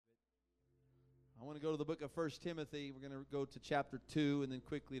want to go to the book of 1 Timothy. We're going to go to chapter 2 and then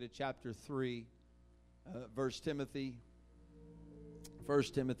quickly to chapter 3. 1 Timothy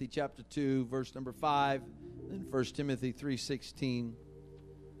chapter 2, verse number 5, and 1 Timothy 3:16.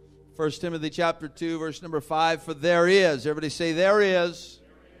 1 Timothy chapter 2, verse number 5, for there is, everybody say there is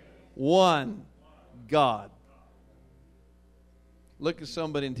one God. Look at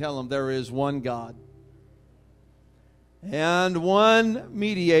somebody and tell them there is one God. And one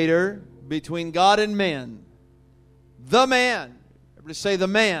mediator between God and men. The man. Everybody say the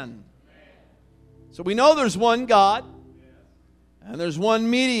man. So we know there's one God. And there's one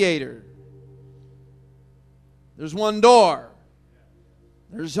mediator. There's one door.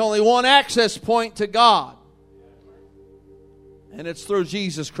 There's only one access point to God. And it's through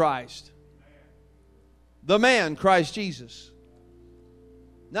Jesus Christ. The man, Christ Jesus.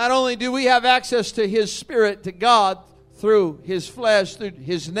 Not only do we have access to His Spirit, to God, through His flesh, through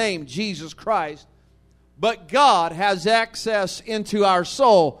His name, Jesus Christ, but God has access into our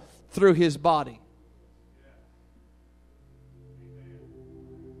soul through His body.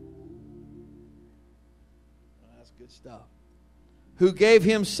 That's good stuff. Who gave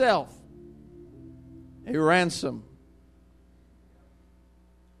Himself a ransom.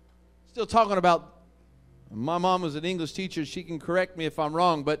 Still talking about, my mom was an English teacher, she can correct me if I'm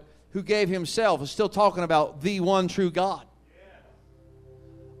wrong, but who gave Himself is still talking about the one true God.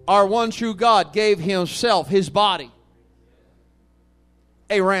 Our one true God gave Himself, His body,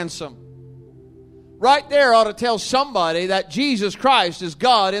 a ransom. Right there ought to tell somebody that Jesus Christ is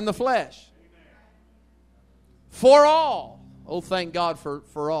God in the flesh. For all. Oh, thank God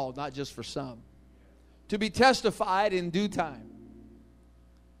for all, not just for some. To be testified in due time.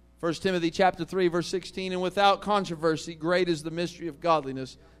 1 Timothy chapter 3, verse 16, and without controversy, great is the mystery of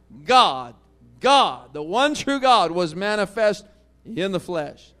godliness. God, the one true God, was manifest in the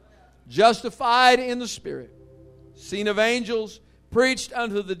flesh, justified in the Spirit, seen of angels, preached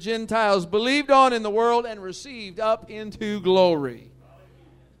unto the Gentiles, believed on in the world, and received up into glory.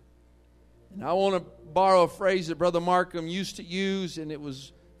 And I want to borrow a phrase that Brother Markham used to use, and it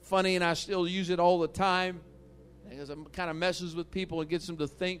was funny, and I still use it all the time, because it kind of messes with people and gets them to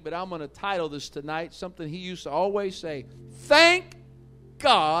think, but I'm going to title this tonight, something he used to always say, thank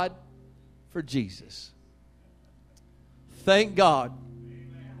God for Jesus. Thank God.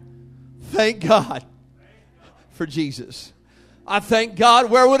 Thank God for Jesus. I thank God.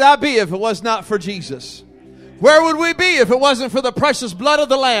 Where would I be if it was not for Jesus? Where would we be if it wasn't for the precious blood of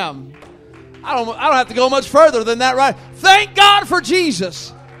the Lamb? I don't have to go much further than that, right? Thank God for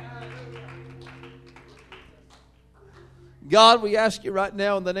Jesus. God, we ask you right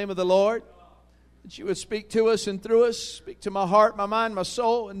now in the name of the Lord that you would speak to us and through us. Speak to my heart, my mind, my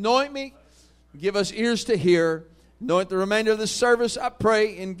soul. Anoint me. Give us ears to hear. Anoint the remainder of this service, I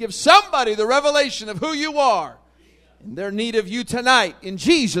pray, and give somebody the revelation of who you are in their need of you tonight. In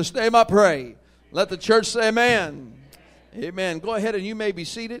Jesus' name I pray. Let the church say amen. Amen. Go ahead and you may be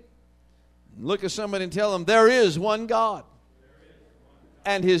seated. Look at somebody and tell them there is one God.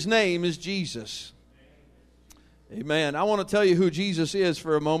 And His name is Jesus. Amen. I want to tell you who Jesus is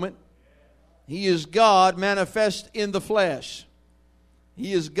for a moment. He is God manifest in the flesh.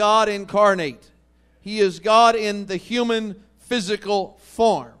 He is God incarnate. He is God in the human physical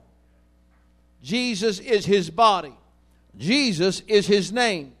form. Jesus is His body. Jesus is His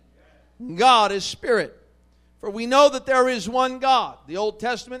name. God is Spirit. For we know that there is one God. The Old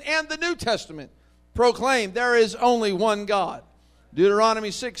Testament and the New Testament proclaim there is only one God.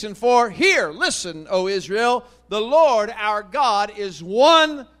 Deuteronomy 6 and 4, hear, listen, O Israel, the Lord our God is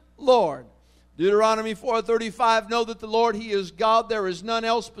one Lord. Deuteronomy 4:35, know that the Lord, He is God, there is none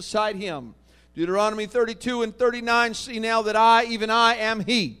else beside Him. Deuteronomy 32 and 39, see now that I, even I, am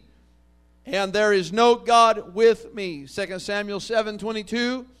He, and there is no God with me. 2 Samuel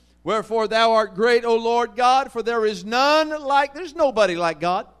 7:22, wherefore thou art great, O Lord God, for there is there's nobody like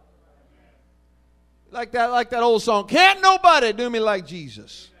God. Like that old song, can't nobody do me like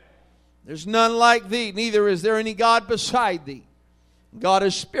Jesus. There's none like thee, neither is there any God beside thee. God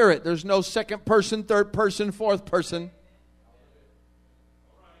is Spirit. There's no second person, third person, fourth person.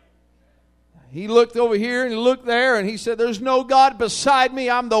 He looked over here and he looked there and He said, there's no God beside me.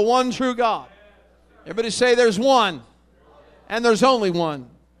 I'm the one true God. Everybody say there's one. And there's only one.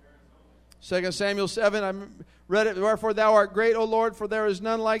 2 Samuel 7, I read it. Wherefore thou art great, O Lord, for there is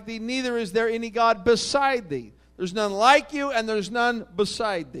none like thee, neither is there any God beside thee. There's none like you, and there's none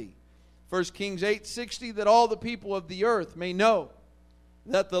beside thee. 1 Kings 8:60, that all the people of the earth may know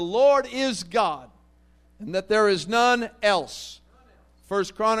that the Lord is God, and that there is none else. 1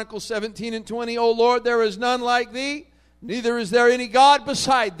 Chronicles 17 and 20, O Lord, there is none like thee, neither is there any God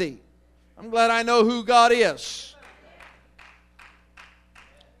beside thee. I'm glad I know who God is.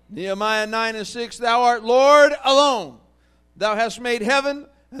 Nehemiah 9:6, Thou art Lord alone. Thou hast made heaven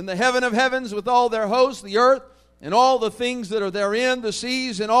and the heaven of heavens with all their hosts, the earth and all the things that are therein, the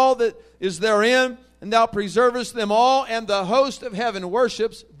seas and all that is therein, and Thou preservest them all, and the host of heaven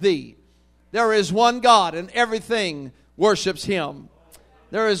worships Thee. There is one God, and everything worships Him.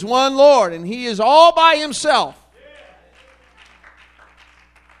 There is one Lord, and He is all by Himself.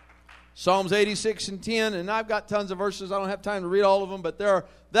 Psalms 86 and 10, and I've got tons of verses. I don't have time to read all of them, but there are,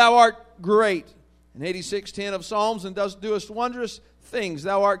 Thou art great. In 86:10 of Psalms, and doest wondrous things.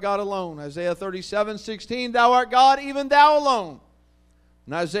 Thou art God alone. Isaiah 37:16, Thou art God, even Thou alone.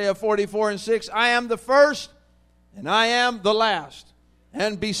 In Isaiah 44:6, I am the first, and I am the last.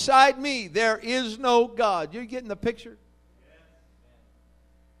 And beside me there is no God. You getting the picture?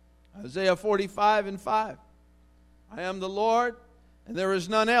 Isaiah 45:5, I am the Lord, and there is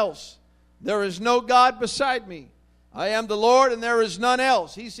none else. There is no God beside me. I am the Lord, and there is none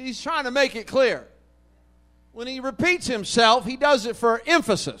else. He's trying to make it clear. When He repeats Himself, He does it for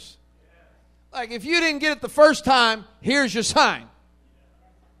emphasis. Like if you didn't get it the first time, here's your sign.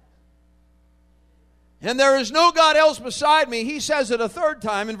 And there is no God else beside me. He says it a third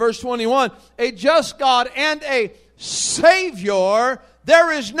time in verse 21. A just God and a Savior,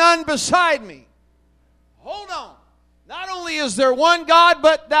 there is none beside me. Hold on. Not only is there one God,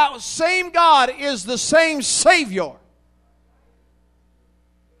 but that same God is the same Savior.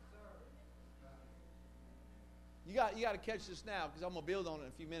 You got to catch this now, because I'm going to build on it in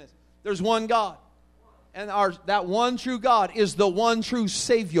a few minutes. There's one God. And that one true God is the one true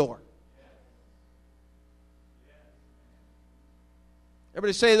Savior.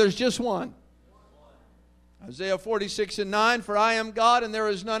 Everybody say there's just one. Isaiah 46:9, For I am God and there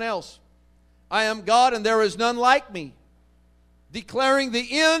is none else. I am God and there is none like me. Declaring the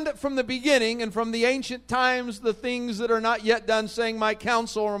end from the beginning, and from the ancient times the things that are not yet done, saying, My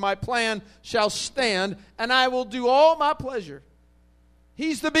counsel or my plan shall stand, and I will do all my pleasure.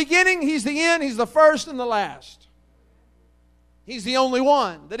 He's the beginning, He's the end, He's the first and the last. He's the only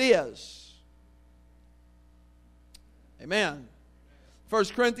one that is. Amen. 1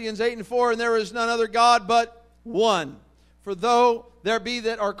 Corinthians 8:4, And there is none other God but one. For though there be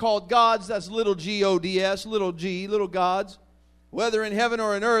that are called gods, that's little G-O-D-S, little g, little gods, whether in heaven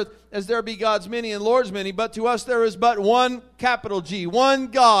or in earth, as there be gods many and lords many, but to us there is but one, capital G, one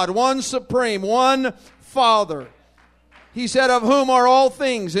God, one supreme, one Father. He said, of whom are all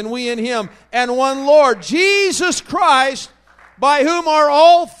things, and we in Him, and one Lord, Jesus Christ, by whom are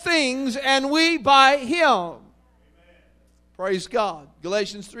all things, and we by Him. Amen. Praise God.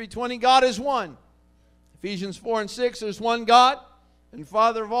 Galatians 3:20, God is one. Ephesians 4:6, there's one God, and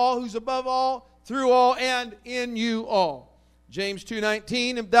Father of all, who's above all, through all, and in you all. James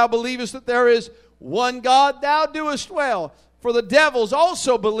 2:19, if thou believest that there is one God, thou doest well. For the devils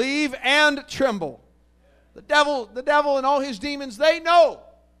also believe and tremble. The devil and all his demons, they know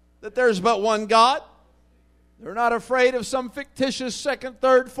that there's but one God. They're not afraid of some fictitious second,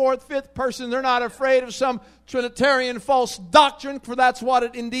 third, fourth, fifth person. They're not afraid of some Trinitarian false doctrine, for that's what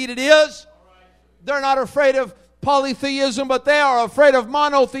it is. They're not afraid of polytheism, but they are afraid of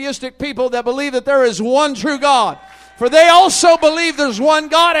monotheistic people that believe that there is one true God. For they also believe there's one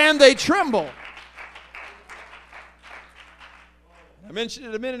God, and they tremble. I mentioned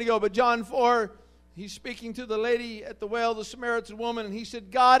it a minute ago, but John 4, He's speaking to the lady at the well, the Samaritan woman, and He said,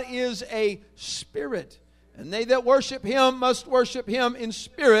 God is a spirit, and they that worship Him must worship Him in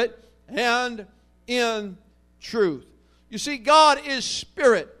spirit and in truth. You see, God is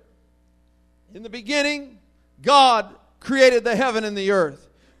spirit. In the beginning, God created the heaven and the earth.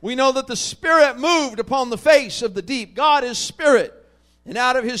 We know that the Spirit moved upon the face of the deep. God is Spirit. And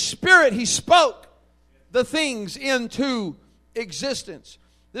out of His Spirit, He spoke the things into existence.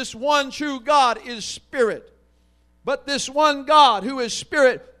 This one true God is Spirit. But this one God who is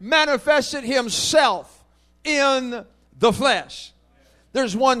Spirit manifested Himself in the flesh.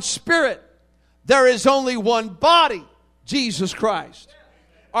 There's one Spirit. There is only one body, Jesus Christ.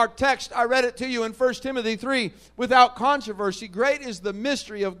 Our text, I read it to you in 1 Timothy 3, without controversy, great is the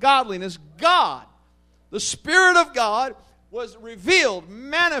mystery of godliness. God, the Spirit of God, was revealed,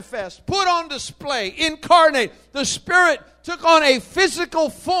 manifest, put on display, incarnate. The Spirit took on a physical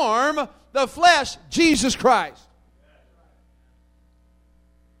form, the flesh, Jesus Christ.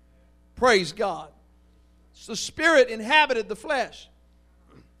 Praise God. So the Spirit inhabited the flesh.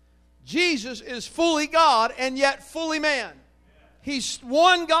 Jesus is fully God and yet fully man. He's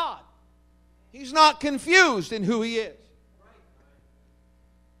one God. He's not confused in who He is.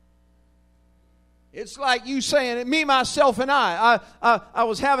 It's like you saying, me, myself, and I. I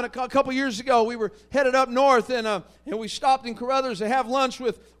was having a couple years ago, we were headed up north, and we stopped in Carruthers to have lunch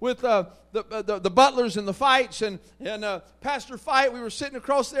with the butlers and the Fights, and Pastor Fight. We were sitting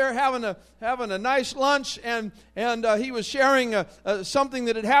across there having a nice lunch, and he was sharing something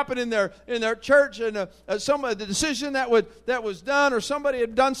that had happened in their church, and the decision that was done, or somebody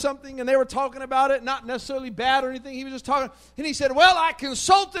had done something, and they were talking about it, not necessarily bad or anything. He was just talking, and he said, "Well, I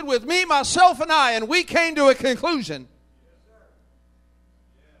consulted with me, myself, and I, and we came to a conclusion."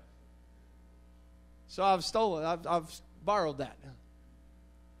 So I've stolen. I've borrowed that.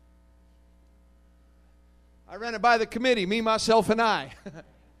 I ran it by the committee, me, myself, and I.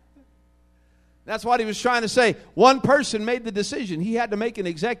 That's what he was trying to say. One person made the decision. He had to make an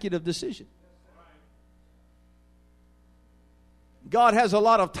executive decision. God has a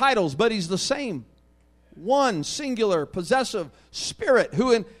lot of titles, but He's the same. One singular, possessive Spirit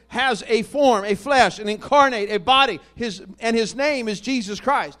who has a form, a flesh, an incarnate, a body. His name is Jesus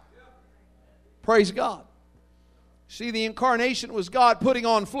Christ. Praise God. See, the incarnation was God putting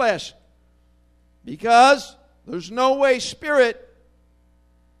on flesh. Because there's no way Spirit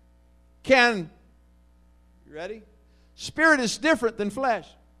can... You ready? Spirit is different than flesh.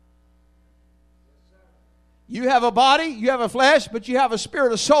 You have a body, you have a flesh, but you have a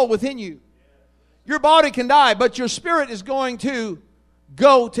spirit, a soul within you. Your body can die, but your spirit is going to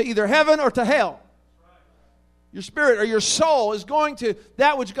go to either heaven or to hell. Your spirit or your soul is going to,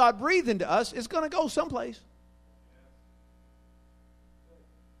 that which God breathed into us, is going to go someplace.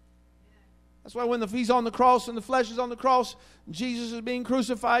 That's why when He's on the cross and the flesh is on the cross, Jesus is being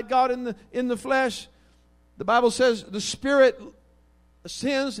crucified, God in the flesh, the Bible says the Spirit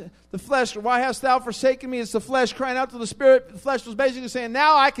sins, the flesh, "Why hast thou forsaken me?" It's the flesh crying out to the Spirit. The flesh was basically saying,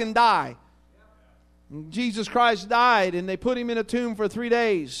 now I can die. And Jesus Christ died, and they put Him in a tomb for 3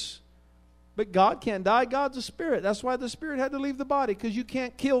 days. But God can't die. God's a spirit. That's why the spirit had to leave the body, because you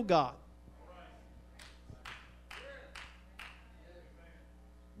can't kill God.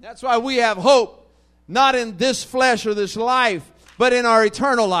 That's why we have hope, not in this flesh or this life, but in our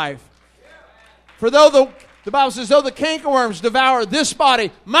eternal life. For though the Bible says, though the cankerworms devour this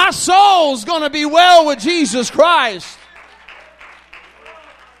body, my soul's going to be well with Jesus Christ.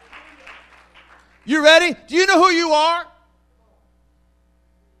 You ready? Do you know who you are?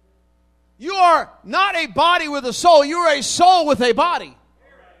 You are not a body with a soul. You are a soul with a body.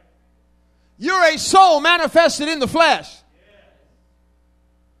 You're a soul manifested in the flesh.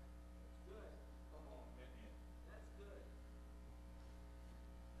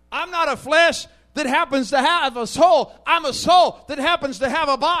 I'm not a flesh that happens to have a soul. I'm a soul that happens to have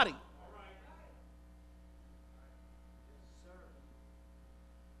a body.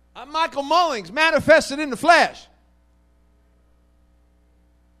 I'm Michael Mullings, manifested in the flesh.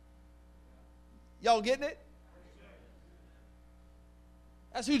 Y'all getting it?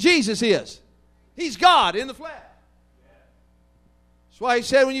 That's who Jesus is. He's God in the flesh. That's why He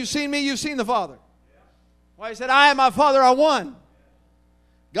said, when you've seen me, you've seen the Father. Why He said, I and my Father are one.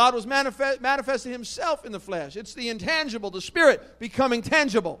 God was manifesting Himself in the flesh. It's the intangible, the Spirit becoming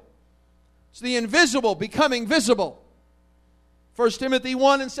tangible. It's the invisible becoming visible. 1 Timothy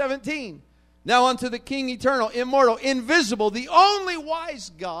 1:17. Now unto the King eternal, immortal, invisible, the only wise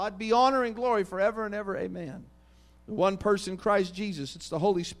God, be honor and glory forever and ever. Amen. The one person, Christ Jesus. It's the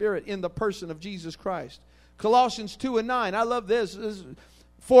Holy Spirit in the person of Jesus Christ. Colossians 2:9. I love this.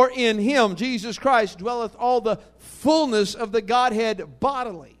 For in Him, Jesus Christ, dwelleth all the fullness of the Godhead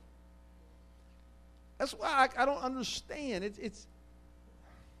bodily. That's why I don't understand. It's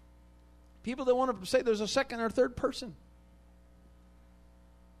people that want to say there's a second or third person.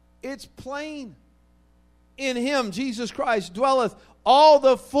 It's plain. In Him, Jesus Christ, dwelleth all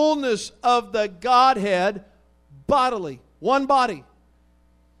the fullness of the Godhead bodily. One body.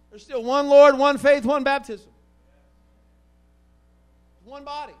 There's still one Lord, one faith, one baptism. One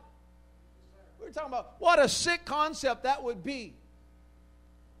body. We were talking about what a sick concept that would be.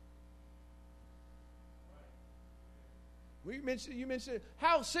 You mentioned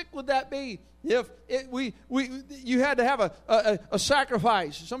how sick would that be if you had to have a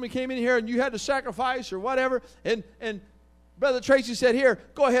sacrifice. Somebody came in here and you had to sacrifice or whatever, and Brother Tracy said, "Here,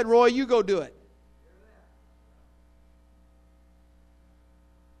 go ahead, Roy, you go do it."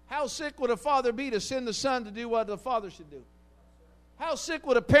 How sick would a father be to send the son to do what the father should do? How sick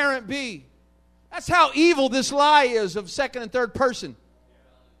would a parent be? That's how evil this lie is of second and third person.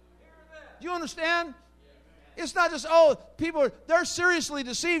 Do you understand? It's not just, people, they're seriously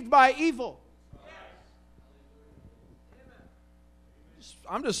deceived by evil.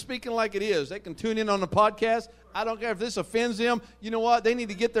 I'm just speaking like it is. They can tune in on the podcast. I don't care if this offends them. You know what? They need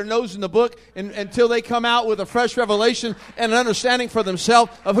to get their nose in the book until they come out with a fresh revelation and an understanding for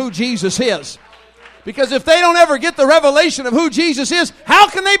themselves of who Jesus is. Because if they don't ever get the revelation of who Jesus is, how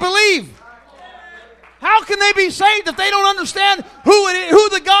can they believe? How can they be saved if they don't understand who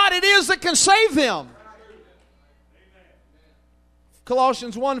the God it is that can save them?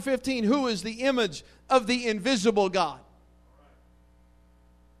 Colossians 1:15, who is the image of the invisible God?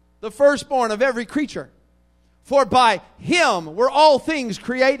 The firstborn of every creature. For by Him were all things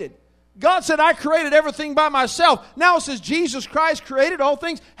created. God said, I created everything by myself. Now it says Jesus Christ created all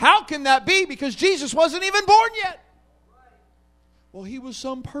things. How can that be? Because Jesus wasn't even born yet. Well, He was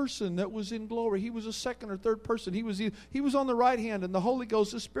some person that was in glory. He was a second or third person. He was on the right hand, and the Holy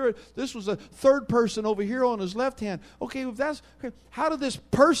Ghost, the Spirit. This was a third person over here on His left hand. Okay, if that's okay, how did this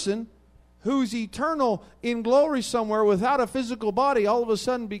person who's eternal in glory somewhere without a physical body all of a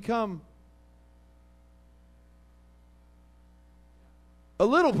sudden become a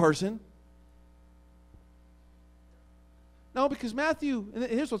little person? No, because Matthew, and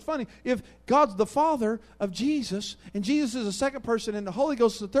here's what's funny, if God's the Father of Jesus, and Jesus is the second person, and the Holy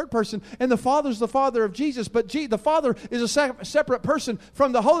Ghost is the third person, and the Father's the Father of Jesus, but the Father is a separate person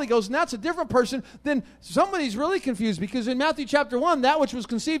from the Holy Ghost, and that's a different person, then somebody's really confused, because in Matthew chapter 1, that which was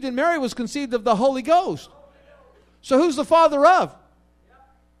conceived in Mary was conceived of the Holy Ghost. So who's the Father of?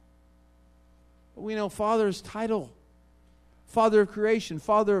 We know Father's title. Father of creation,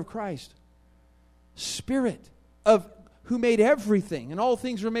 Father of Christ. Spirit of who made everything, and all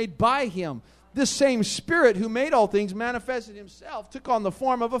things were made by Him. This same Spirit who made all things manifested Himself, took on the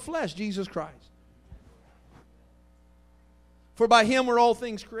form of a flesh, Jesus Christ. For by Him were all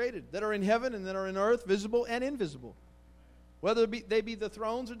things created, that are in heaven and that are in earth, visible and invisible. Whether they be the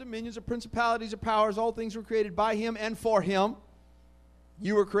thrones or dominions or principalities or powers, all things were created by Him and for Him.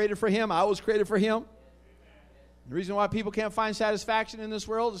 You were created for Him. I was created for Him. The reason why people can't find satisfaction in this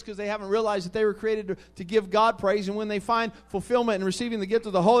world is because they haven't realized that they were created to give God praise. And when they find fulfillment in receiving the gift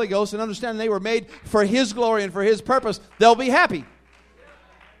of the Holy Ghost and understanding they were made for His glory and for His purpose, they'll be happy.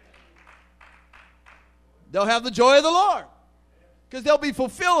 They'll have the joy of the Lord. Because they'll be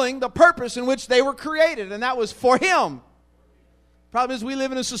fulfilling the purpose in which they were created. And that was for Him. Problem is, we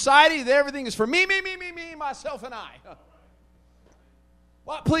live in a society that everything is for me, myself, and I.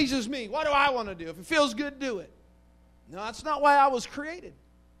 What pleases me? What do I want to do? If it feels good, do it. No, that's not why I was created.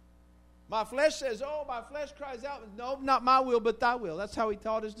 My flesh says, oh, my flesh cries out, no, not my will, but thy will. That's how He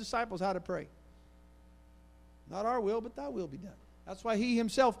taught His disciples how to pray. Not our will, but thy will be done. That's why He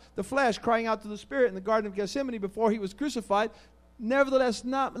Himself, the flesh, crying out to the Spirit in the Garden of Gethsemane before He was crucified, nevertheless,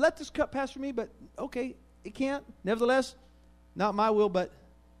 not, let this cup pass from me, but okay, it can't. Nevertheless, not my will, but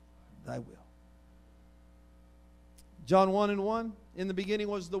thy will. John 1:1, in the beginning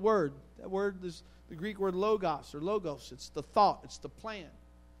was the Word. That word is the Greek word logos or logos. It's the thought. It's the plan.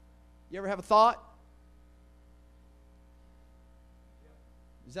 You ever have a thought?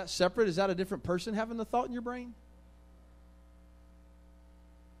 Is that separate? Is that a different person having the thought in your brain?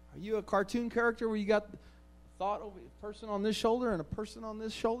 Are you a cartoon character where you got a thought over a person on this shoulder and a person on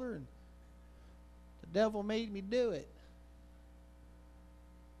this shoulder and the devil made me do it?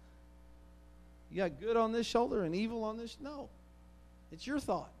 You got good on this shoulder and evil on this? No. It's your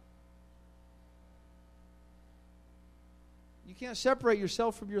thought. You can't separate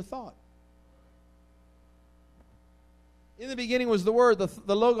yourself from your thought. In the beginning was the Word,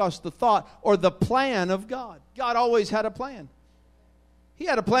 the Logos, the thought, or the plan of God. God always had a plan. He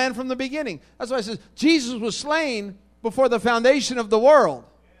had a plan from the beginning. That's why it says Jesus was slain before the foundation of the world.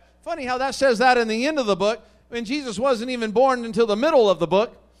 Funny how that says that in the end of the book, when Jesus wasn't even born until the middle of the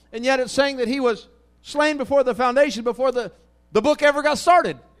book, and yet it's saying that He was slain before the foundation, before the book ever got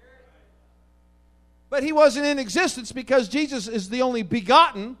started. But He wasn't in existence because Jesus is the only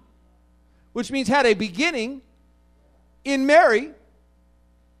begotten, which means had a beginning in Mary.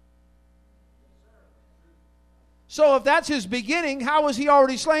 So if that's His beginning, how was He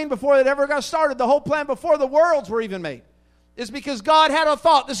already slain before it ever got started? The whole plan before the worlds were even made. It's because God had a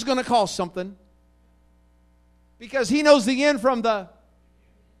thought, this is going to cost something. Because He knows the end from the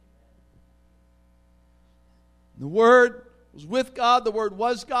Word was with God. The Word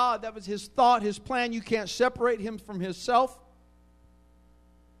was God. That was His thought, His plan. You can't separate Him from Himself,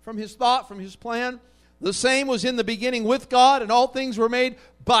 from His thought, from His plan. The same was in the beginning with God, and all things were made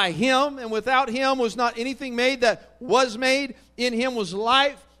by Him, and without Him was not anything made that was made. In Him was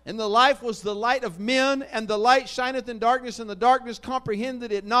life, and the life was the light of men, and the light shineth in darkness, and the darkness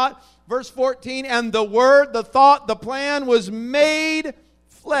comprehended it not. Verse 14, and the Word, the thought, the plan was made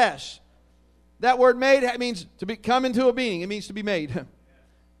flesh. That word made means to come into a being. It means to be made.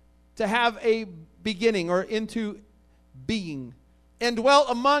 To have a beginning or into being, and dwelt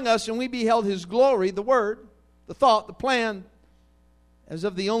among us, and we beheld His glory, the Word, the thought, the plan, as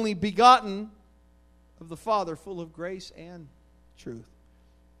of the only begotten of the Father, full of grace and truth.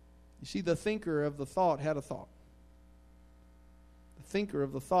 You see, the thinker of the thought had a thought. The thinker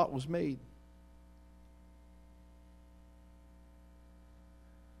of the thought was made.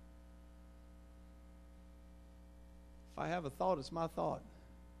 If I have a thought, it's my thought.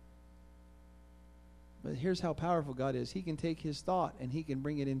 But here's how powerful God is. He can take His thought and He can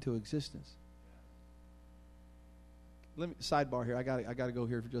bring it into existence. Let me sidebar here. I got to go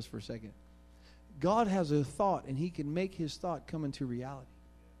here for a second. God has a thought and He can make His thought come into reality.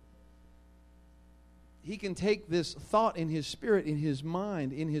 He can take this thought in His spirit, in His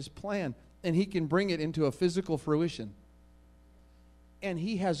mind, in His plan, and He can bring it into a physical fruition. And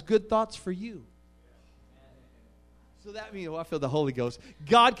He has good thoughts for you. So that means, I feel the Holy Ghost.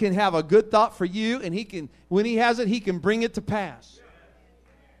 God can have a good thought for you, and He can, when He has it, He can bring it to pass.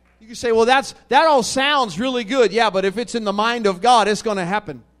 You can say, well, that all sounds really good. Yeah, but if it's in the mind of God, it's going to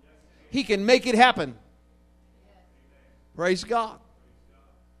happen. He can make it happen. Praise God.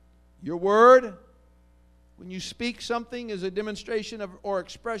 Your word, when you speak something, is a demonstration of or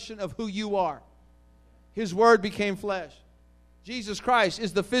expression of who you are. His word became flesh. Jesus Christ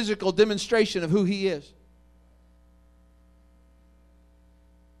is the physical demonstration of who He is.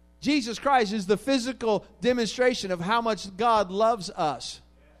 Jesus Christ is the physical demonstration of how much God loves us.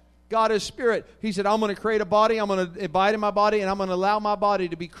 God is spirit. He said, I'm going to create a body, I'm going to abide in my body, and I'm going to allow my body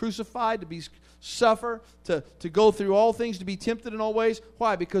to be crucified, to be suffer, to go through all things, to be tempted in all ways.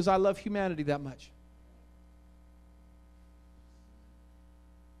 Why? Because I love humanity that much.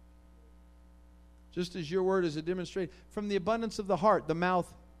 Just as your word is a demonstration. From the abundance of the heart, the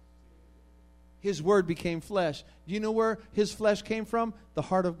mouth, His word became flesh. Do you know where His flesh came from? The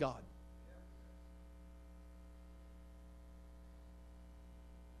heart of God.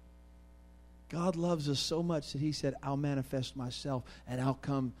 God loves us so much that He said, I'll manifest myself and I'll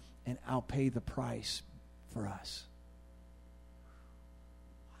come and I'll pay the price for us.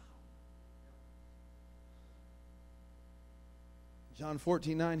 John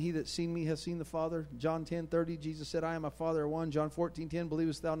 14:9, he that seen me hath seen the Father. John 10:30, Jesus said, I and my Father are one. John 14:10,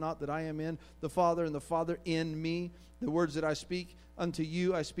 believest thou not that I am in the Father and the Father in me? The words that I speak unto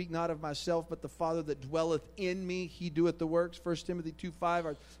you, I speak not of myself, but the Father that dwelleth in me, He doeth the works. 1 Timothy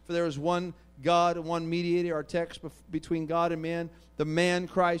 2:5, for there is one God and one mediator, our text between God and man, the man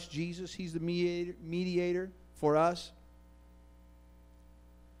Christ Jesus. He's the mediator for us.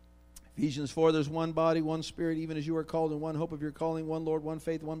 Ephesians 4, there's one body, one Spirit, even as you are called in one hope of your calling, one Lord, one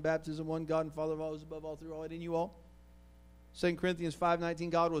faith, one baptism, one God and Father of all, who is above all, through all, and in you all. 2 Corinthians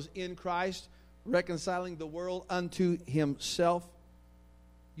 5:19, God was in Christ, reconciling the world unto Himself.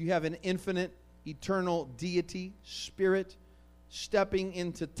 You have an infinite, eternal deity, Spirit, stepping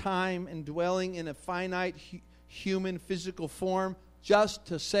into time and dwelling in a finite human physical form just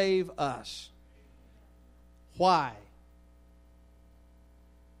to save us. Why?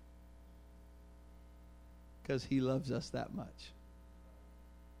 Because He loves us that much.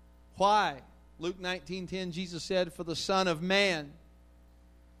 Why? Luke 19:10, Jesus said, for the Son of Man,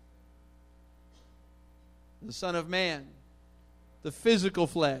 the physical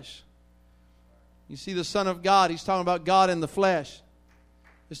flesh. You see, the Son of God, He's talking about God in the flesh.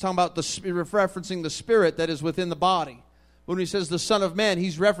 He's talking about the referencing the Spirit that is within the body. When He says the Son of Man,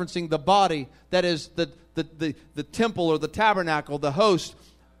 He's referencing the body that is the temple or the tabernacle, the host,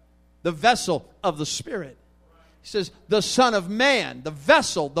 the vessel of the Spirit. He says, the Son of Man, the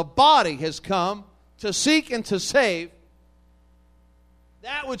vessel, the body has come to seek and to save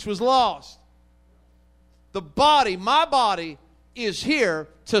that which was lost. The body, my body, is here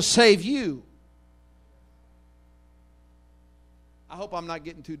to save you. I hope I'm not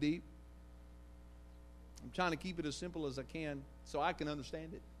getting too deep. I'm trying to keep it as simple as I can so I can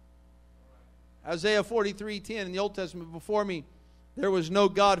understand it. Isaiah 43:10 in the Old Testament, before me there was no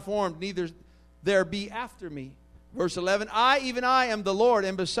God formed, neither there be after me. Verse 11, I, even I, am the Lord,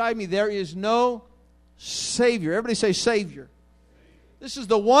 and beside me there is no Savior. Everybody say Savior. This is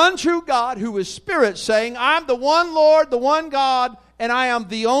the one true God who is Spirit, saying, I'm the one Lord, the one God, and I am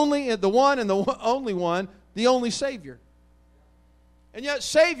the only, the one and the only one, the only Savior. And yet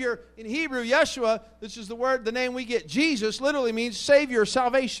Savior, in Hebrew, Yeshua, this is the word, the name we get, Jesus, literally means Savior,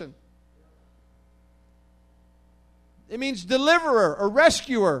 salvation. It means deliverer or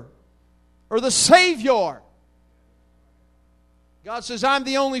rescuer or the Savior. God says, I'm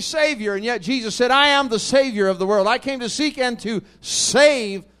the only Savior, and yet Jesus said, I am the Savior of the world. I came to seek and to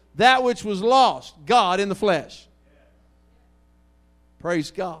save that which was lost, God in the flesh.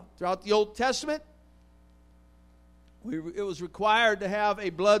 Praise God. Throughout the Old Testament, It was required to have a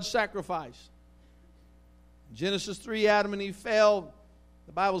blood sacrifice. In Genesis 3, Adam and Eve fell.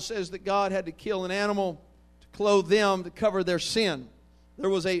 The Bible says that God had to kill an animal to clothe them, to cover their sin. There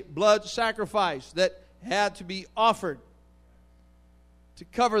was a blood sacrifice that had to be offered to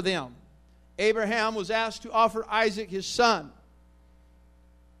cover them. Abraham was asked to offer Isaac, his son.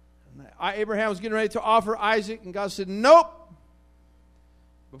 Abraham was getting ready to offer Isaac, and God said, nope.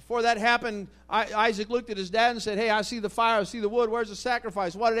 Before that happened, Isaac looked at his dad and said, hey, I see the fire, I see the wood, where's the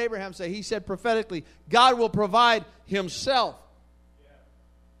sacrifice? What did Abraham say? He said prophetically, God will provide himself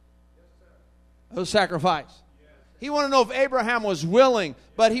a sacrifice. He wanted to know if Abraham was willing,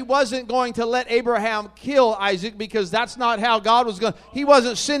 but he wasn't going to let Abraham kill Isaac, because that's not how God was going. He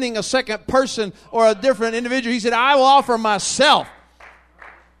wasn't sending a second person or a different individual. He said, I will offer myself.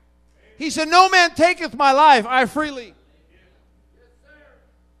 He said, no man taketh my life, I freely.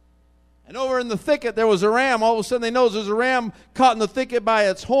 And over in the thicket there was a ram. All of a sudden they noticed there's a ram caught in the thicket by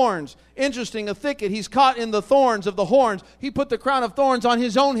its horns. Interesting, a thicket. He's caught in the thorns of the horns. He put the crown of thorns on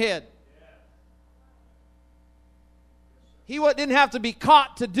his own head. He didn't have to be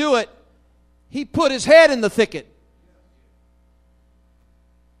caught to do it. He put his head in the thicket.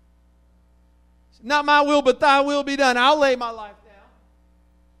 Not my will, but thy will be done. I'll lay my life down.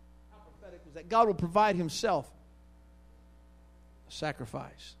 How prophetic was that? God will provide himself a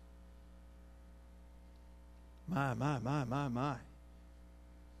sacrifice. My.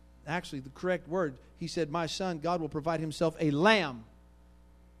 Actually, the correct word, he said, my son, God will provide himself a lamb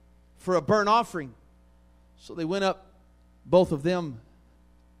for a burnt offering. So they went up, both of them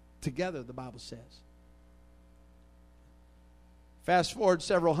together, the Bible says. Fast forward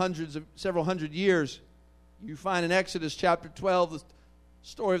several hundred years, you find in Exodus chapter 12 the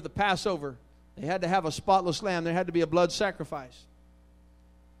story of the Passover. They had to have a spotless lamb. There had to be a blood sacrifice.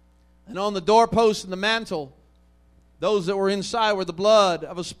 And on the doorpost and the mantle, those that were inside where the blood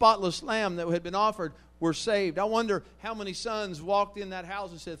of a spotless lamb that had been offered were saved. I wonder how many sons walked in that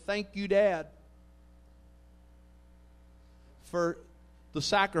house and said, thank you, Dad, for the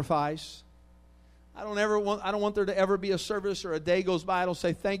sacrifice. I don't want there to ever be a service or a day goes by I don't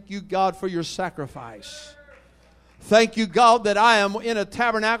say, thank you, God, for your sacrifice. Thank you, God, that I am in a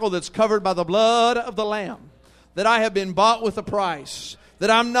tabernacle that's covered by the blood of the Lamb, that I have been bought with a price,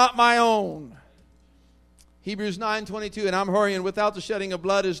 that I'm not my own. Hebrews 9:22, and I'm hurrying, without the shedding of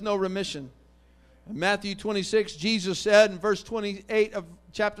blood is no remission. In Matthew 26, Jesus said in verse 28 of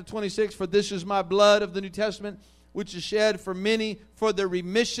chapter 26, for this is my blood of the New Testament, which is shed for many for the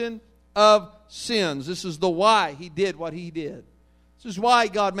remission of sins. This is the why he did what he did. This is why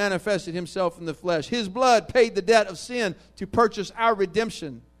God manifested himself in the flesh. His blood paid the debt of sin to purchase our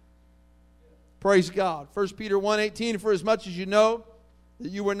redemption. Praise God. 1 Peter 1:18, for as much as you know that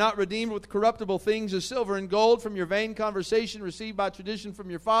you were not redeemed with corruptible things as silver and gold from your vain conversation received by tradition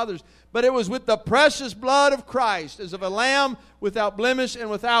from your fathers, but it was with the precious blood of Christ, as of a lamb without blemish and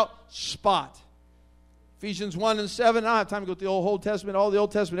without spot. Ephesians 1:7. I don't have time to go through the Old Testament. All the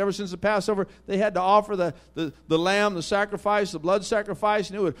Old Testament, ever since the Passover, they had to offer the lamb, the sacrifice, the blood sacrifice,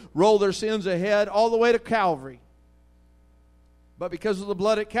 and it would roll their sins ahead all the way to Calvary. But because of the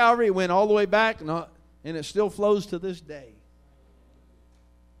blood at Calvary, it went all the way back, and it still flows to this day.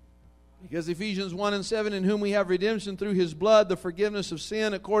 Because Ephesians 1:7, in whom we have redemption through his blood, the forgiveness of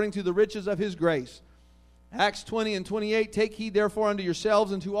sin according to the riches of his grace. Acts 20:28, take heed therefore unto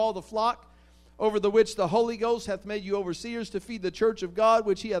yourselves and to all the flock, over the which the Holy Ghost hath made you overseers, to feed the church of God,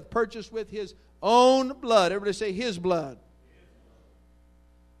 which he hath purchased with his own blood. Everybody say, his blood.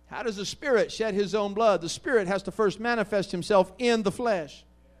 How does the Spirit shed his own blood? The Spirit has to first manifest himself in the flesh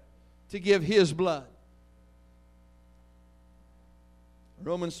to give his blood.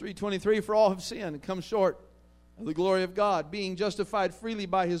 Romans 3:23, for all have sinned and come short of the glory of God, being justified freely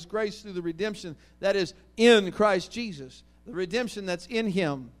by his grace through the redemption that is in Christ Jesus. The redemption that's in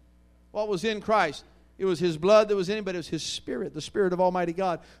him. What was in Christ? It was his blood that was in him, but it was his Spirit, the Spirit of Almighty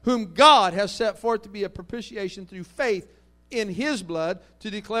God, whom God has set forth to be a propitiation through faith in his blood, to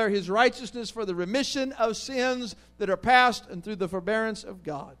declare his righteousness for the remission of sins that are past and through the forbearance of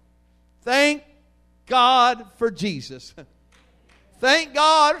God. Thank God for Jesus. Thank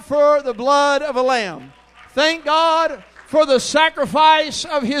God for the blood of a lamb. Thank God for the sacrifice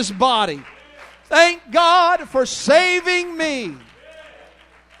of his body. Thank God for saving me.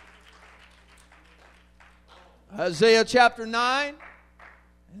 Isaiah chapter 9.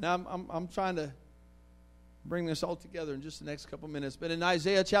 And I'm trying to bring this all together in just the next couple minutes. But in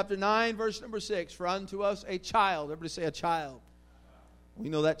Isaiah chapter 9, verse number 6, for unto us a child. Everybody say a child. We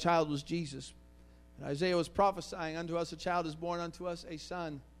know that child was Jesus. And Isaiah was prophesying, unto us a child is born, unto us a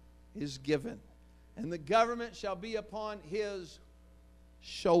son is given. and the government shall be upon his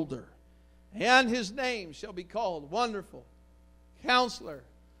shoulder. And his name shall be called Wonderful, Counselor,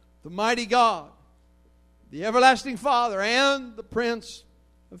 the Mighty God, the Everlasting Father, and the Prince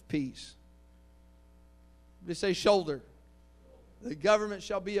of Peace. We say shoulder. The government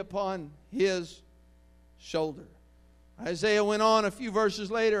shall be upon his shoulder. Isaiah went on a few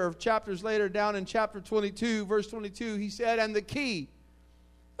verses later, or chapters later, down in chapter 22, verse 22, he said, and the key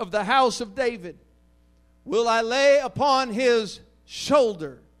of the house of David will I lay upon his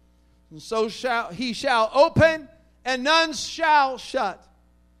shoulder. And so he shall open, and none shall shut.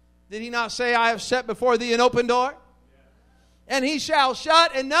 Did he not say, I have set before thee an open door? And he shall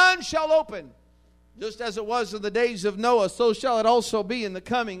shut, and none shall open. Just as it was in the days of Noah, so shall it also be in the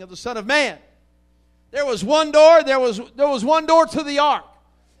coming of the Son of Man. There was one door, there was one door to the ark.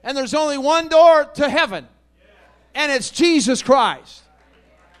 And there's only one door to heaven. And it's Jesus Christ.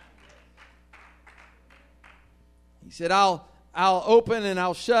 He said, I'll open and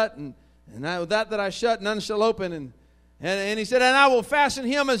I'll shut, and that I shut, none shall open. And he said, and I will fasten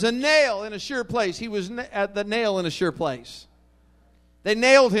him as a nail in a sure place. He was at the nail in a sure place. They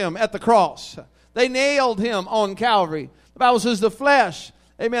nailed him at the cross. They nailed him on Calvary. The Bible says the flesh,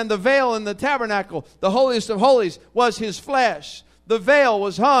 amen, the veil in the tabernacle, the holiest of holies, was his flesh. The veil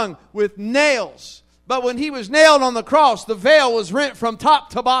was hung with nails. But when he was nailed on the cross, the veil was rent from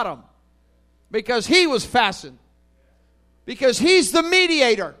top to bottom. Because he was fastened. Because he's the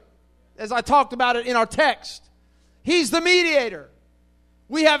mediator. As I talked about it in our text. He's the mediator.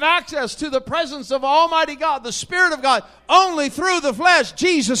 We have access to the presence of Almighty God, the Spirit of God, only through the flesh,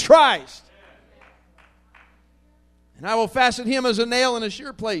 Jesus Christ. And I will fasten him as a nail in a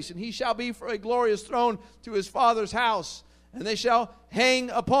sure place, and he shall be for a glorious throne to his Father's house, and they shall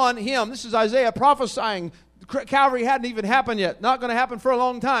hang upon him. This is Isaiah prophesying. Calvary hadn't even happened yet. Not going to happen for a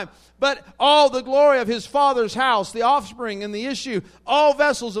long time. But all the glory of his Father's house, the offspring and the issue, all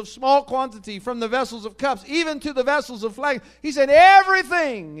vessels of small quantity, from the vessels of cups, even to the vessels of flags. He said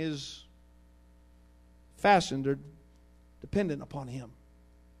everything is fastened or dependent upon him.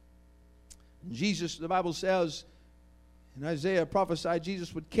 And Jesus, the Bible says, and Isaiah prophesied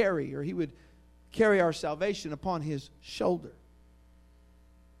Jesus would carry, or he would carry our salvation upon his shoulder.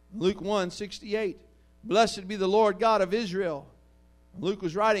 Luke 1:68. Blessed be the Lord God of Israel. Luke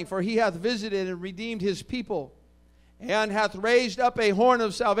was writing, for he hath visited and redeemed his people, and hath raised up a horn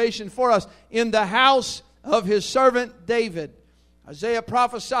of salvation for us in the house of his servant David. Isaiah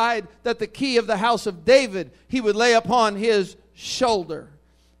prophesied that the key of the house of David he would lay upon his shoulder.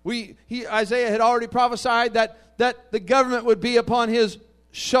 Isaiah had already prophesied that the government would be upon his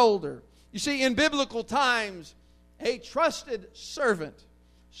shoulder. You see, in biblical times, a trusted servant,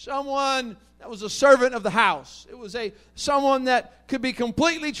 someone that was a servant of the house. It was someone that could be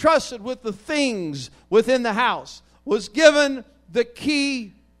completely trusted with the things within the house, was given the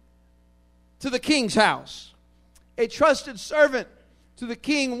key to the king's house. A trusted servant to the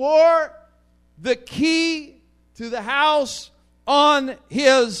king wore the key to the house on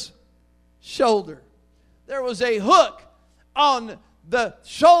his shoulder. There was a hook on the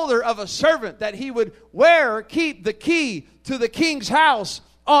shoulder of a servant that he would wear or keep the key to the king's house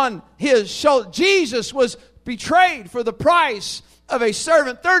on his shoulder. Jesus was betrayed for the price of a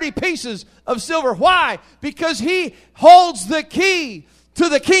servant, 30 pieces of silver. Why? Because he holds the key to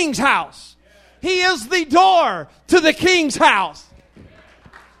the king's house. He is the door to the king's house.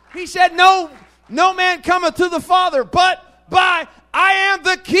 He said, no man cometh to the Father but by, I am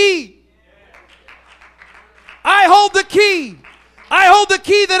the key. I hold the key. I hold the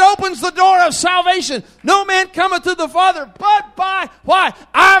key that opens the door of salvation. No man cometh to the Father but by, why?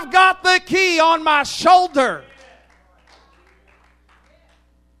 I've got the key on my shoulder.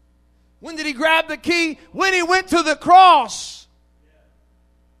 When did he grab the key? When he went to the cross.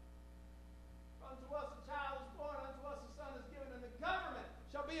 Unto us a child is born, unto us a son is given, and the government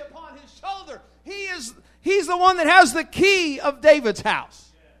shall be upon his shoulder. He's the one that has the key of David's house.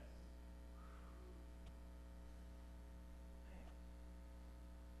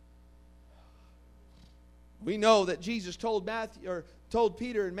 We know that Jesus told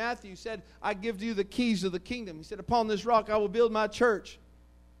Peter in Matthew, said, I give you the keys of the kingdom. He said, upon this rock I will build my church.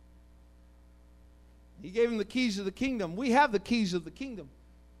 He gave him the keys of the kingdom. We have the keys of the kingdom.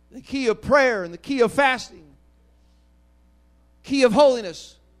 The key of prayer and the key of fasting. Key of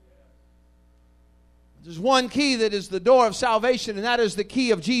holiness. There's one key that is the door of salvation, and that is the key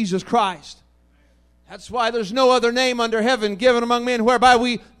of Jesus Christ. That's why there's no other name under heaven given among men whereby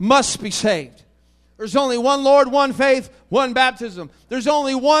we must be saved. There's only one Lord, one faith, one baptism. There's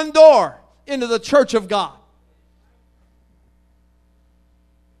only one door into the church of God.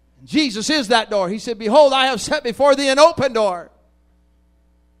 Jesus is that door. He said, behold, I have set before thee an open door.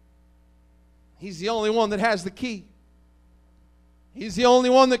 He's the only one that has the key. He's the only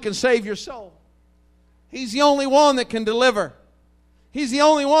one that can save your soul. He's the only one that can deliver. He's the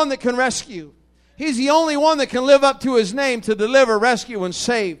only one that can rescue. He's the only one that can live up to His name to deliver, rescue, and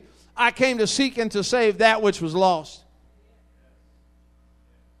save. I came to seek and to save that which was lost.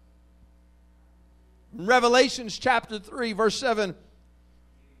 In Revelations chapter 3, verse 7.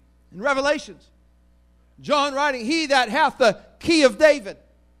 In Revelations, John writing, he that hath the key of David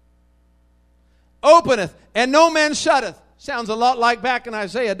openeth, and no man shutteth. Sounds a lot like back in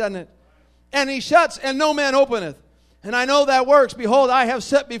Isaiah, doesn't it? And he shuts, and no man openeth. And I know that works. Behold, I have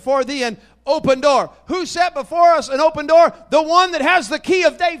set before thee an open door. Who set before us an open door? The one that has the key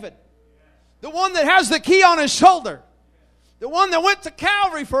of David. The one that has the key on his shoulder. The one that went to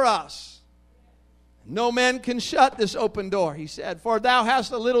Calvary for us. No man can shut this open door, he said. For thou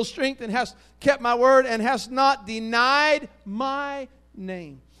hast a little strength and hast kept my word and hast not denied my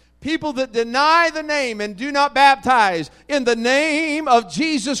name. People that deny the name and do not baptize in the name of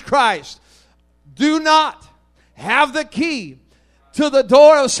Jesus Christ do not have the key to the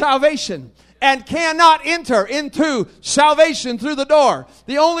door of salvation and cannot enter into salvation through the door.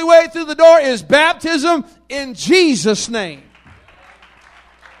 The only way through the door is baptism in Jesus' name.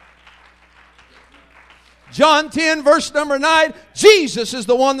 John 10, verse number 9, Jesus is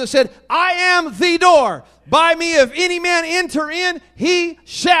the one that said, I am the door. By me, if any man enter in, he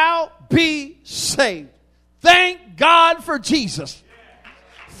shall be saved. Thank God for Jesus.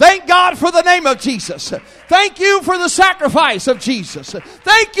 Thank God for the name of Jesus. Thank you for the sacrifice of Jesus.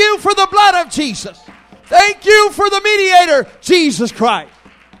 Thank you for the blood of Jesus. Thank you for the mediator, Jesus Christ.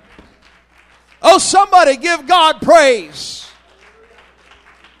 Oh, somebody give God praise.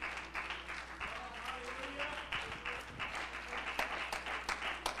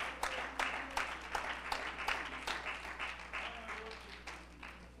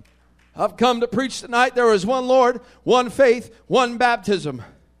 I've come to preach tonight. There is one Lord, one faith, one baptism.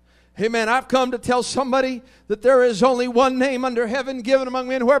 Amen. I've come to tell somebody that there is only one name under heaven given among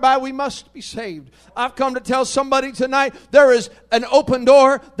men whereby we must be saved. I've come to tell somebody tonight there is an open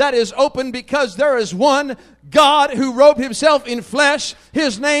door that is open because there is one God who robed Himself in flesh.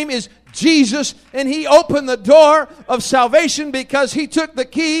 His name is Jesus, and He opened the door of salvation because He took the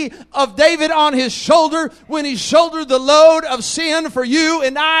key of David on His shoulder when He shouldered the load of sin for you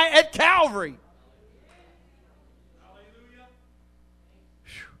and I at Calvary.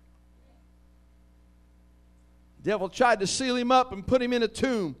 The devil tried to seal Him up and put Him in a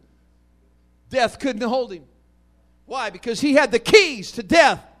tomb. Death couldn't hold Him. Why? Because He had the keys to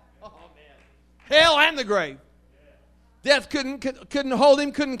death, hell, and the grave. Death couldn't hold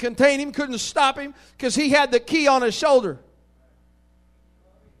Him, couldn't contain Him, couldn't stop Him, because He had the key on His shoulder.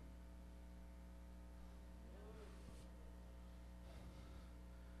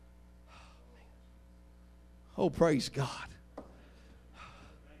 Oh, praise God.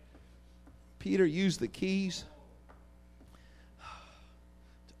 Peter used the keys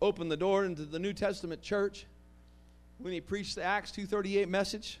to open the door into the New Testament church when he preached the Acts 2:38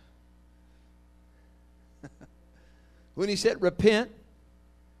 message. When he said, repent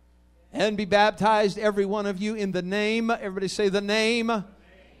and be baptized, every one of you, in the name, everybody say the name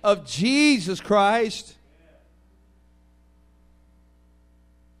of Jesus Christ.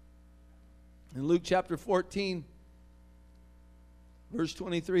 In Luke chapter 14, verse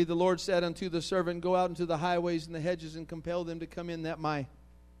 23, the Lord said unto the servant, go out into the highways and the hedges and compel them to come in, that my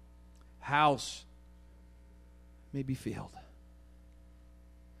house may be filled.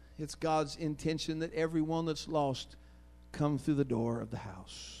 It's God's intention that everyone that's lost come through the door of the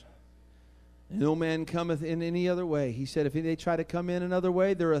house. No man cometh in any other way. He said if they try to come in another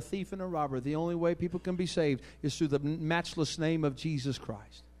way, they're a thief and a robber. The only way people can be saved is through the matchless name of Jesus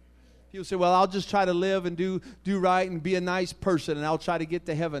Christ. People say, well, I'll just try to live and do right and be a nice person, and I'll try to get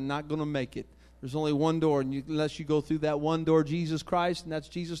to heaven. Not going to make it. There's only one door, and unless you go through that one door, Jesus Christ, and that's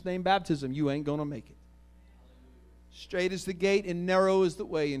Jesus' name, baptism, you ain't going to make it. Straight is the gate, and narrow is the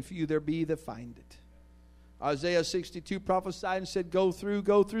way, and few there be that find it. Isaiah 62 prophesied and said, go through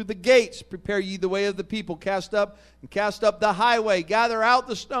the gates, prepare ye the way of the people, cast up the highway, gather out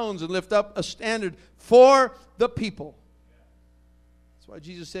the stones, and lift up a standard for the people. That's why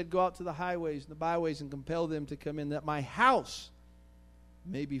Jesus said, go out to the highways and the byways and compel them to come in, that my house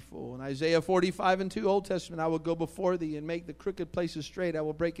may be full. In Isaiah 45:2, Old Testament, I will go before thee and make the crooked places straight. I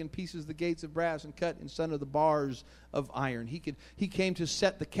will break in pieces the gates of brass and cut in sunder the bars of iron. He came to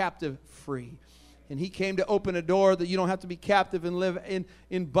set the captive free. And He came to open a door that you don't have to be captive and live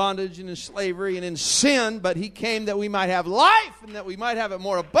in bondage and in slavery and in sin, but He came that we might have life and that we might have it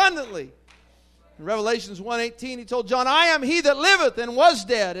more abundantly. In Revelations 1:18, He told John, I am He that liveth and was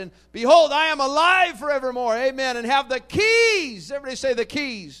dead, and behold, I am alive forevermore. Amen. And have the keys, everybody say the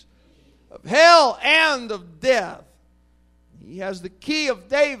keys, of hell and of death. He has the key of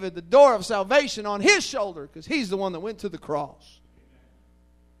David, the door of salvation, on His shoulder, because He's the one that went to the cross.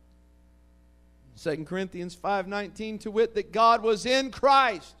 2 Corinthians 5:19, to wit, that God was in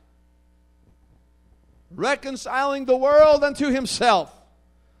Christ, reconciling the world unto Himself,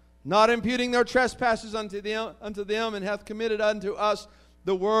 not imputing their trespasses unto them, and hath committed unto us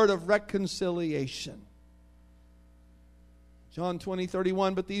the word of reconciliation. John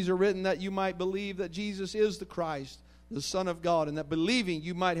 20:31, but these are written that you might believe that Jesus is the Christ, the Son of God, and that believing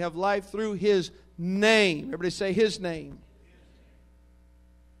you might have life through His name. Everybody say His name.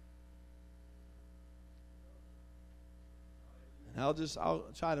 And I'll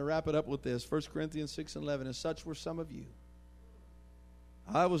try to wrap it up with this. 1 Corinthians 6:11, and such were some of you.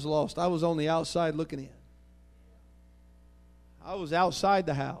 I was lost. I was on the outside looking in. I was outside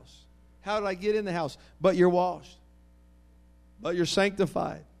the house. How did I get in the house? But you're washed. But you're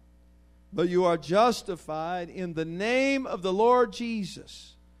sanctified. But you are justified in the name of the Lord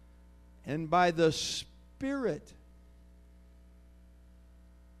Jesus and by the Spirit.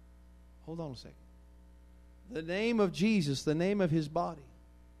 Hold on a second. The name of Jesus, the name of His body.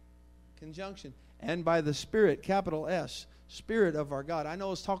 Conjunction. And by the Spirit, capital S, Spirit of our God. I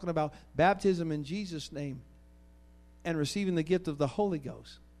know it's talking about baptism in Jesus' name and receiving the gift of the Holy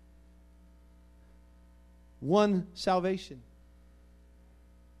Ghost. One salvation.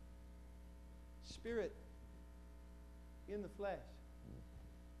 Spirit in the flesh.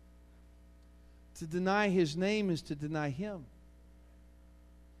 To deny His name is to deny Him.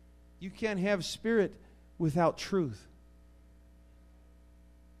 You can't have Spirit without truth.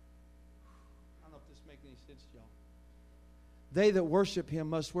 I don't know if this makes any sense to y'all. They that worship Him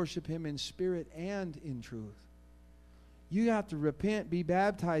must worship Him in spirit and in truth. You have to repent, be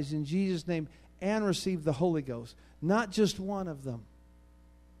baptized in Jesus' name, and receive the Holy Ghost. Not just one of them.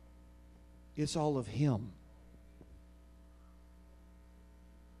 It's all of Him.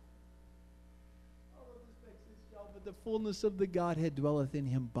 But the fullness of the Godhead dwelleth in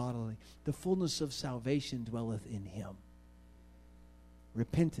Him bodily. The fullness of salvation dwelleth in Him.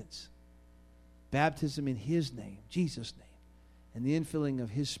 Repentance. Baptism in His name, Jesus' name. And the infilling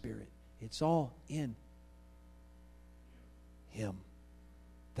of His Spirit. It's all in Him.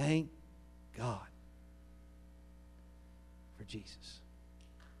 Thank God for Jesus.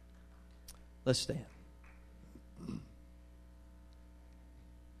 Let's stand.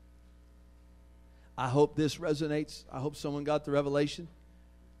 I hope this resonates. I hope someone got the revelation.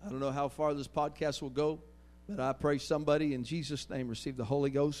 I don't know how far this podcast will go, but I pray somebody in Jesus' name receive the Holy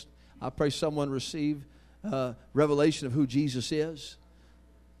Ghost. I pray someone receive revelation of who Jesus is.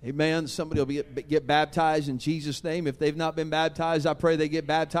 Amen. Somebody will get baptized in Jesus' name. If they've not been baptized, I pray they get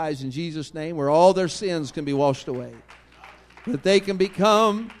baptized in Jesus' name, where all their sins can be washed away. That they can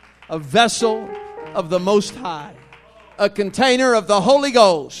become a vessel of the Most High, a container of the Holy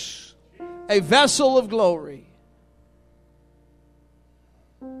Ghost, a vessel of glory.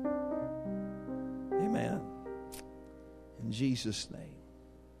 Amen. In Jesus' name.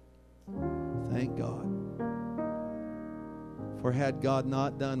 Thank God. For had God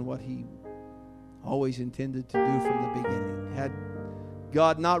not done what He always intended to do from the beginning, had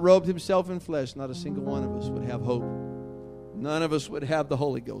God not robed Himself in flesh, not a single one of us would have hope. None of us would have the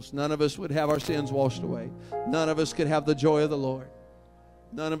Holy Ghost. None of us would have our sins washed away. None of us could have the joy of the Lord.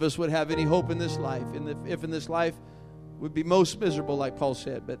 None of us would have any hope in this life. If in this life would be most miserable, like Paul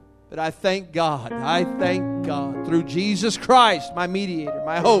said. But I thank God. I thank God through Jesus Christ, my mediator,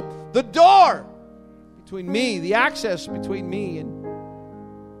 my hope, the door between me, the access between me and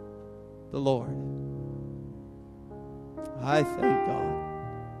the Lord. I thank God.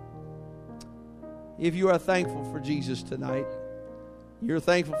 If you are thankful for Jesus tonight, you're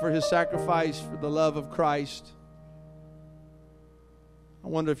thankful for His sacrifice, for the love of Christ, I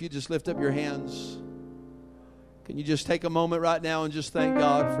wonder if you just lift up your hands. Can you just take a moment right now and just thank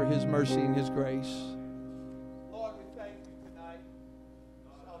God for His mercy and His grace? Lord, we thank You tonight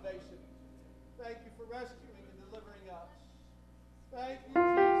for salvation. Thank You for rescuing and delivering us. Thank You,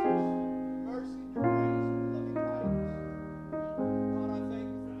 Jesus, for mercy and Your grace and loving kindness. Lord, I thank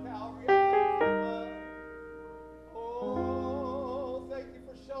You for Calvary. I thank You for blood. Oh, thank You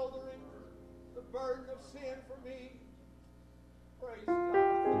for shouldering the burden of sin for me. Praise God.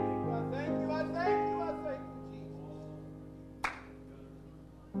 I thank You. I thank You. I thank You, Jesus.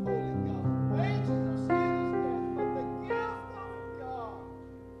 Holy God. Praise God.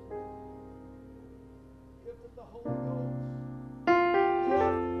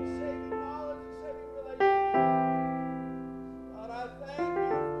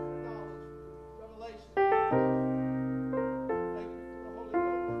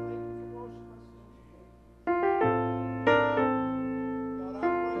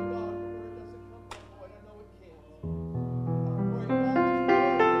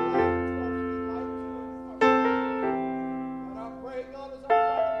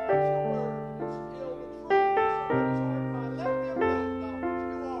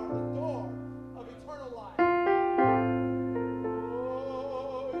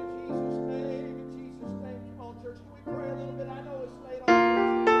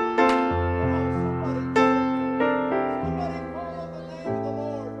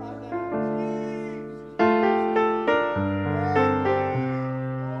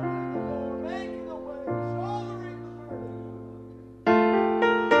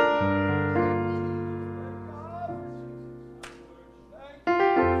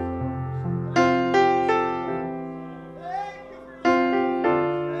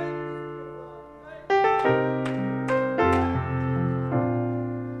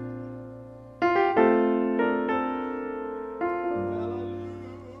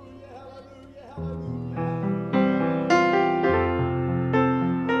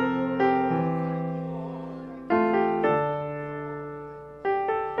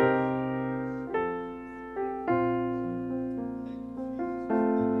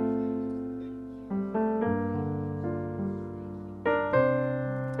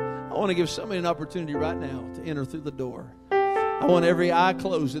 to give somebody an opportunity right now to enter through the door. I want every eye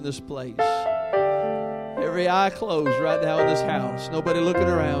closed in this place. Every eye closed right now in this house. Nobody looking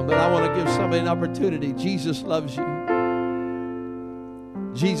around, but I want to give somebody an opportunity. Jesus loves you.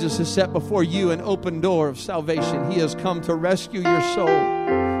 Jesus has set before you an open door of salvation. He has come to rescue your soul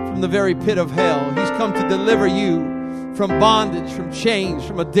from the very pit of hell. He's come to deliver you from bondage, from chains,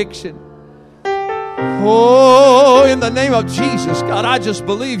 from addiction. Oh, in the name of Jesus, God, I just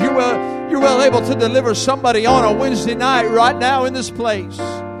believe you're well able to deliver somebody on a Wednesday night right now in this place.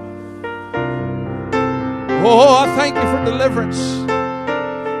 Oh, I thank you for deliverance.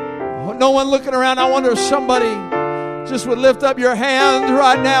 Oh, no one looking around. I wonder if somebody just would lift up your hand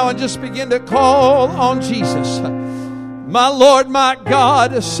right now and just begin to call on Jesus. My Lord, my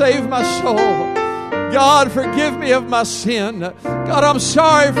God, save my soul. God, forgive me of my sin. God, I'm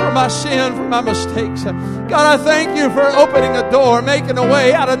sorry for my sin, for my mistakes. God, I thank you for opening a door, making a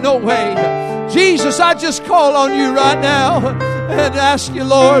way out of no way. Jesus, I just call on you right now and ask you,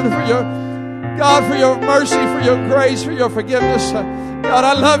 Lord, for your mercy, for your grace, for your forgiveness. God,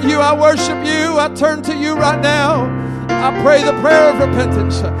 I love you. I worship you. I turn to you right now. I pray the prayer of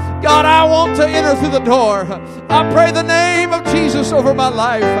repentance. God, I want to enter through the door. I pray the name of Jesus over my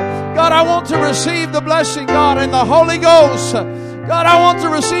life. God, I want to receive the blessing, God, in the Holy Ghost. God, I want to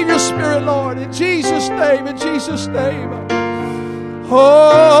receive your Spirit, Lord, in Jesus' name, in Jesus' name.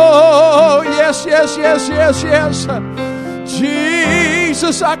 Oh, yes, yes, yes, yes, yes.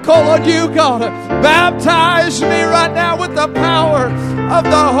 Jesus, I call on you, God. Baptize me right now with the power of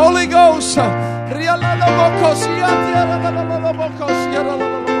the Holy Ghost.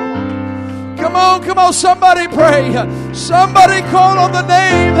 Come on, somebody pray. Somebody call on the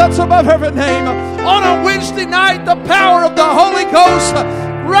name that's above every name. On a Wednesday night, the power of the Holy Ghost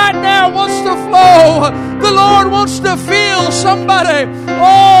right now wants to flow. The Lord wants to feel somebody.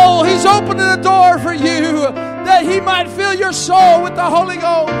 Oh, He's opening a door for you that He might fill your soul with the Holy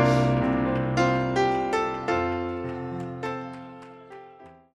Ghost.